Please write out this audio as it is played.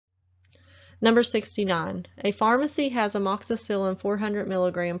Number 69. A pharmacy has amoxicillin 400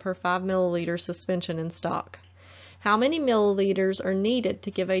 mg per 5 milliliter suspension in stock. How many milliliters are needed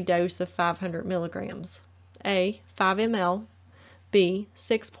to give a dose of 500 milligrams? A. 5 ml, B.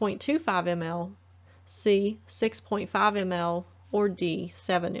 6.25 ml, C. 6.5 ml, or D.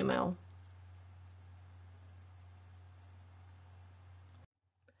 7 ml.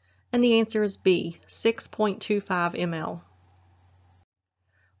 And the answer is B. 6.25 ml.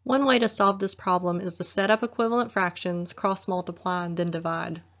 One way to solve this problem is to set up equivalent fractions, cross multiply, and then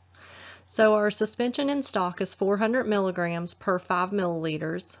divide. So our suspension in stock is 400 milligrams per 5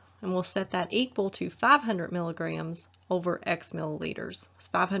 milliliters, and we'll set that equal to 500 milligrams over X milliliters.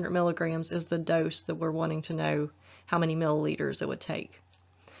 500 milligrams is the dose that we're wanting to know how many milliliters it would take.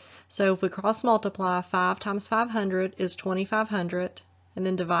 So if we cross multiply, 5 times 500 is 2500, and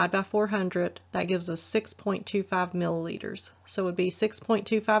then divide by 400, that gives us 6.25 milliliters. So it would be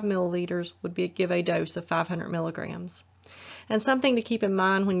 6.25 milliliters would give a dose of 500 milligrams. And something to keep in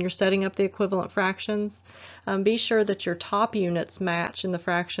mind when you're setting up the equivalent fractions, be sure that your top units match in the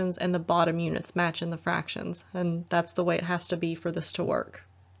fractions and the bottom units match in the fractions. And that's the way it has to be for this to work.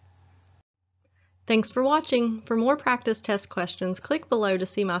 Thanks for watching. For more practice test questions, click below to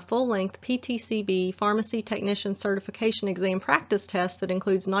see my full-length PTCB Pharmacy Technician Certification Exam practice test that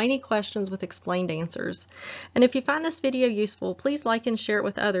includes 90 questions with explained answers. And if you find this video useful, please like and share it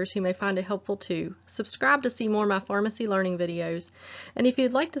with others who may find it helpful too. Subscribe to see more of my pharmacy learning videos. And if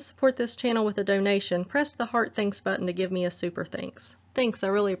you'd like to support this channel with a donation, press the heart thanks button to give me a super thanks. Thanks, I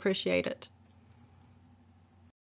really appreciate it.